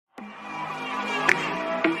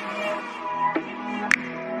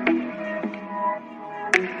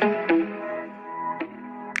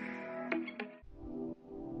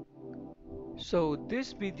So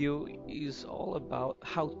this video is all about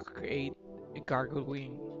how to create a gargoyle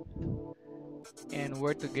wing and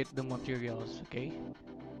where to get the materials, okay?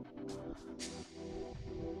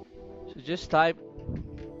 So just type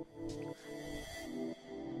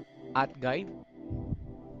at guide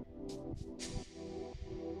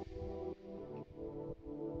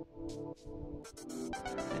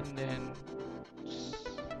and then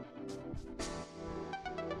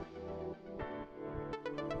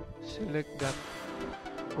select that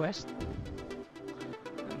quest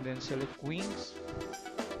and then select wings,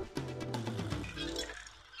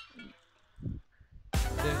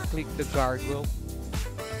 then click the gargoyle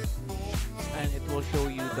and it will show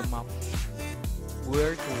you the map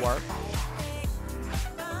where to warp.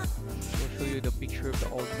 It will show you the picture of the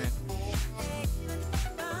old man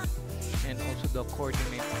and also the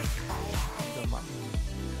coordinate of the map.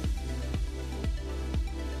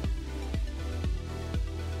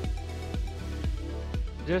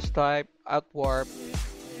 Just type at warp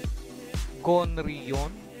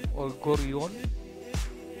gonryun or goryun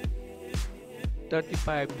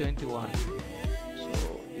 3521.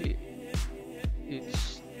 So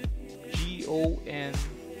it's GONRYUN,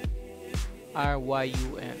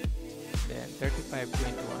 then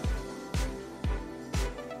 3521.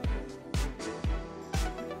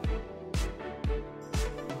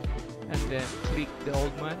 And then click the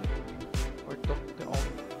old man or talk to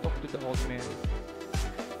the old man.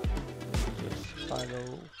 Just follow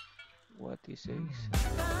what he says.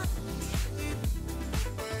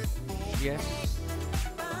 Yes.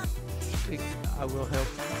 Click I will help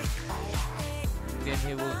you. Then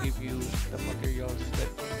he will give you the materials that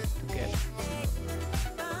you need to get.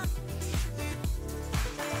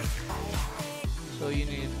 So you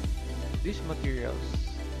need these materials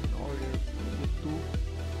in order to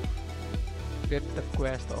get the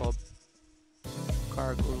quest of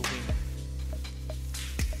Gargoyle Wing.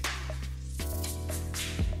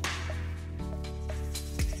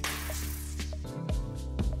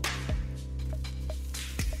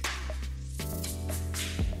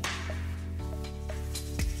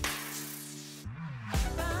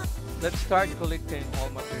 Let's start collecting all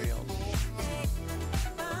materials.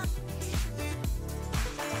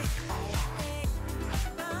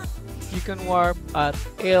 You can warp at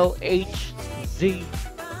LHZ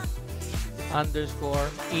underscore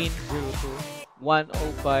in 02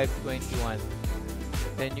 10521.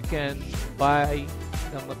 Then you can buy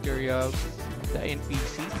the materials, the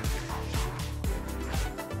NPC,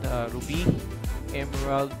 the ruby,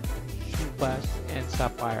 emerald, topaz, and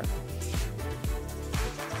sapphire.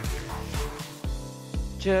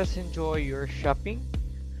 Just enjoy your shopping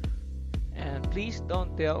and please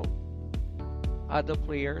don't tell other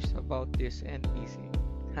players about this NPC.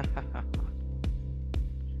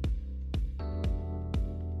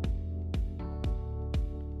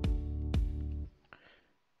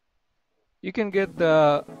 You can get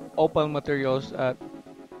the opal materials at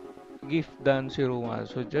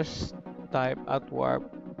gift.dan01. So just type at warp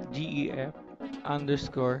GEF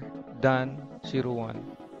underscore dan01.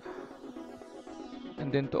 And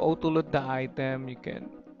then to autoloot the item, you can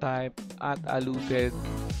type at allooted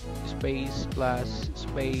space plus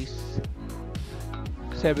space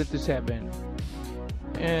 727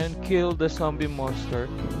 and kill the zombie monster.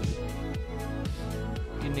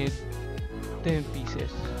 You need 10 pieces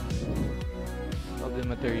of the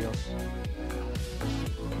materials.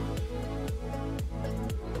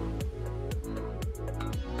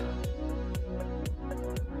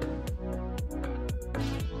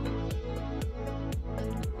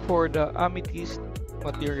 For the amethyst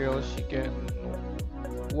materials, you can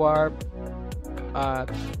warp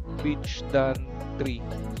at beach.dan3.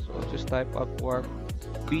 So just type at warp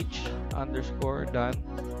beach underscore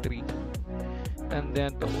dan3. And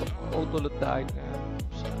then to autoloot the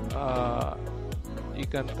items, you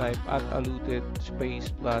can type at allooted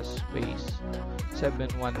space plus space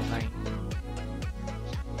 719.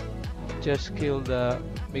 Just kill the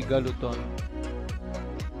megalodon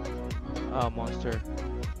monster.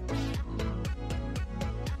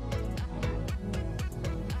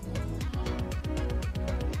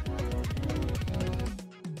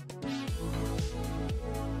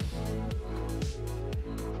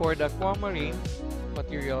 For the aquamarine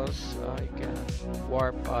materials, you can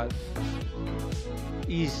warp at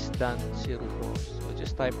is.dan04. So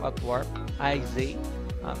just type at warp IZ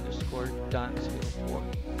underscore dan04.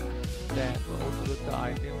 Then to autoloot the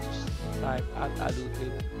item, just type at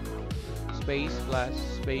allooted space plus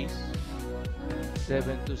space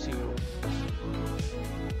 720.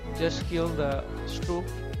 Just kill the Stroop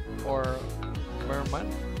or merman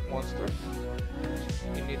monster.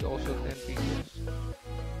 You need also 10 pieces.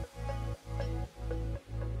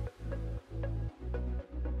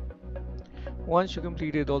 Once you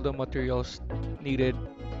completed all the materials needed,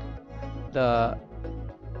 the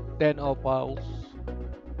 10 opals,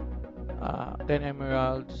 10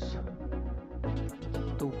 emeralds,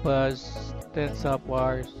 topaz, 10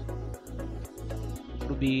 sapphires,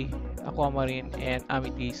 ruby, aquamarine, and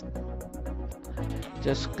amethyst.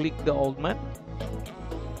 Just click the old map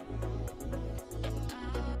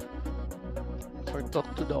or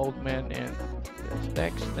talk to the old man and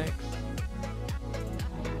next.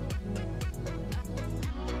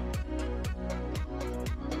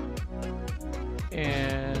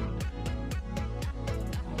 And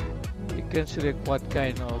you can select what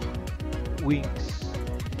kind of wings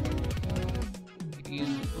you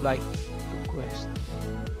like to quest.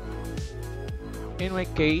 In my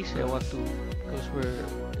case, I want to, because we're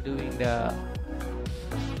doing the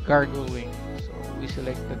Gargoyle wing, so we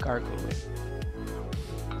select the Gargoyle wing.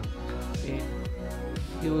 Then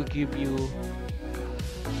it will give you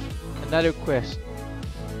another quest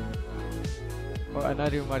or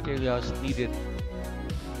another materials needed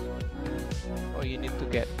or you need to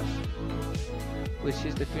get, which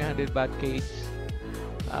is the 300 bat cage,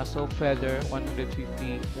 soap feather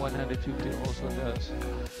 150 also the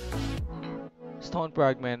stone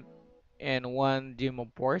fragment, and 1 gem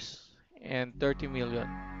of force, and 30 million.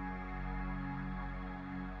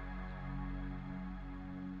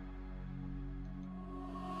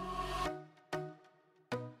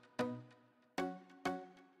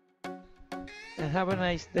 And have a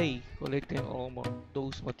nice day collecting all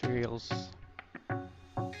those materials.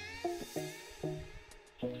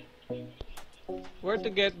 Where to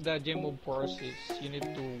get the gem of force is you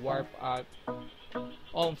need to warp out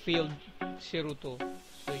on field 02. So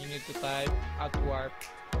you need to type at warp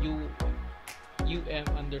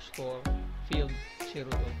underscore field 02.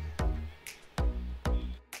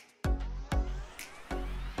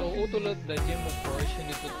 So autoloot the gem of force, you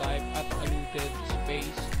need to type at allotted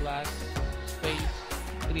space plus space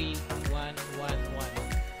 3111.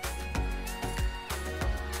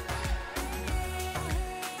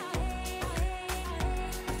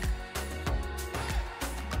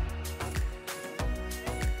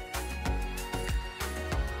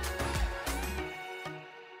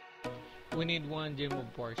 We need 1 gem of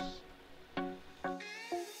force.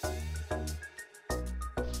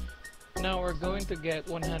 Now we're going to get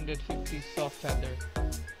 150 soft feather.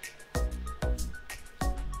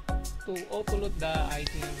 To autoloot the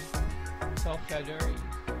item soft feather,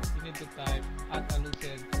 you need to type at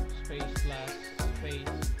allotted space plus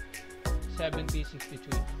space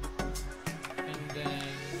 7063, and then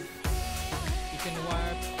you can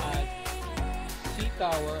warp at C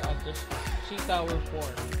tower at the C tower 4.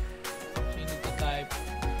 Type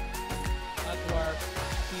at warp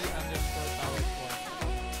C underscore tower 4.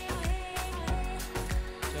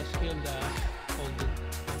 Just kill the holden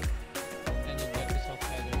and you get the soft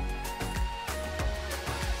feather.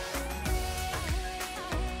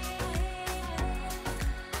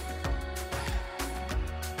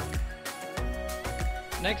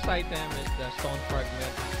 Next item is the stone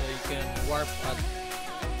fragment. So you can warp at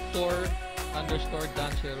store underscore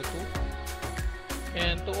dan 02.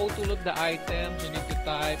 And to autoloot the items, you need to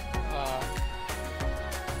type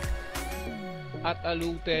at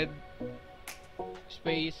allotted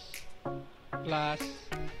space plus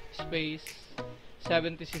space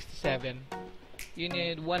 7067. You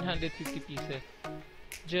need 150 pieces.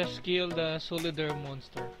 Just kill the solider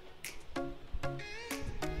monster.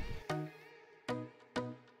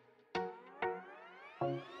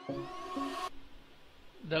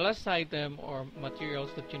 The last item or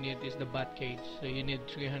materials that you need is the bat cage. So you need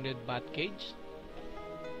 300 bat cage.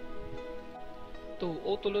 To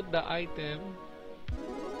autoloot the item,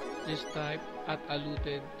 just type at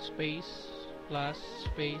allotted space plus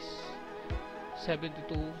space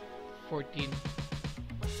 7214.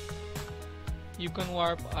 You can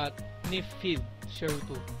warp at NIF field 02.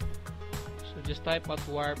 So just type at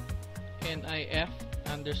warp NIF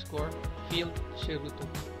underscore field 02.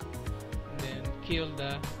 Then kill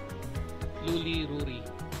the Luli Ruri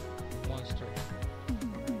monster,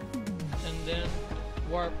 and then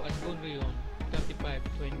warp at gonryun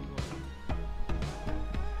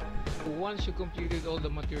 3521. Once you completed all the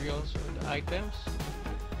materials or the items,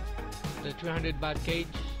 the 300 bat cage,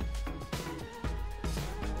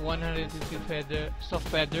 150 feather, soft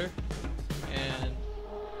feather, and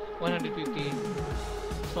 150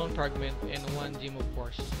 stone fragment, and 1 gem of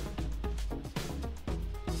force.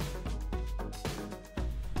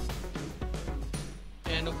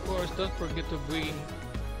 And of course, don't forget to bring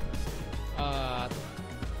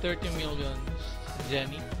 30 million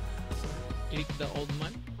Jenny. Click the old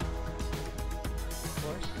man. Of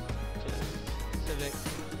course, just select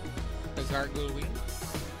the Gargoyle wing.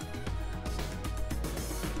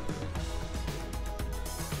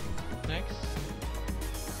 Next.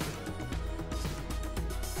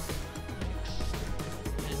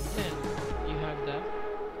 And then you have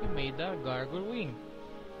you made the Gargoyle wing.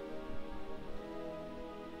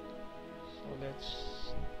 So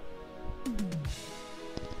let's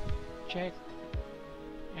check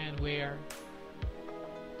and wear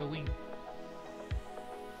the wing.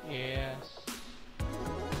 Yes.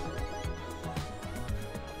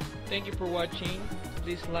 Thank you for watching.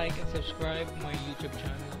 Please like and subscribe my YouTube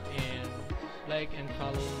channel and like and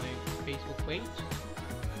follow my Facebook page.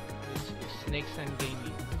 This is Snakeson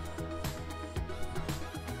Gaming.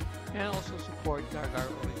 And also support DarkRo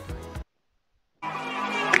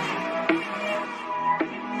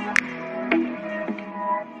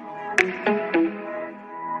Rebirth.